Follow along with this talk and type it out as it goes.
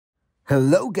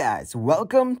Hello guys,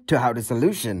 welcome to How to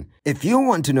Solution. If you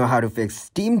want to know how to fix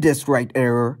Steam disk write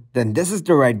error, then this is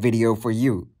the right video for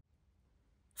you.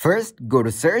 First, go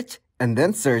to search and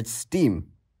then search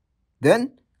Steam.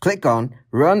 Then, click on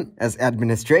Run as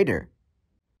Administrator.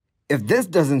 If this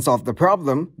doesn't solve the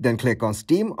problem, then click on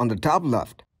Steam on the top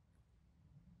left.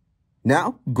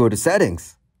 Now, go to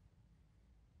Settings.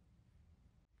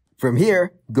 From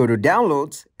here, go to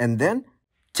Downloads and then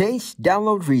change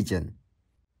Download Region.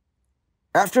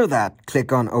 After that,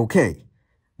 click on OK.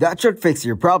 That should fix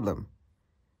your problem.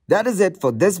 That is it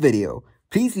for this video.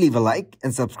 Please leave a like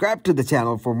and subscribe to the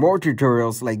channel for more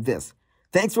tutorials like this.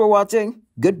 Thanks for watching.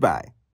 Goodbye.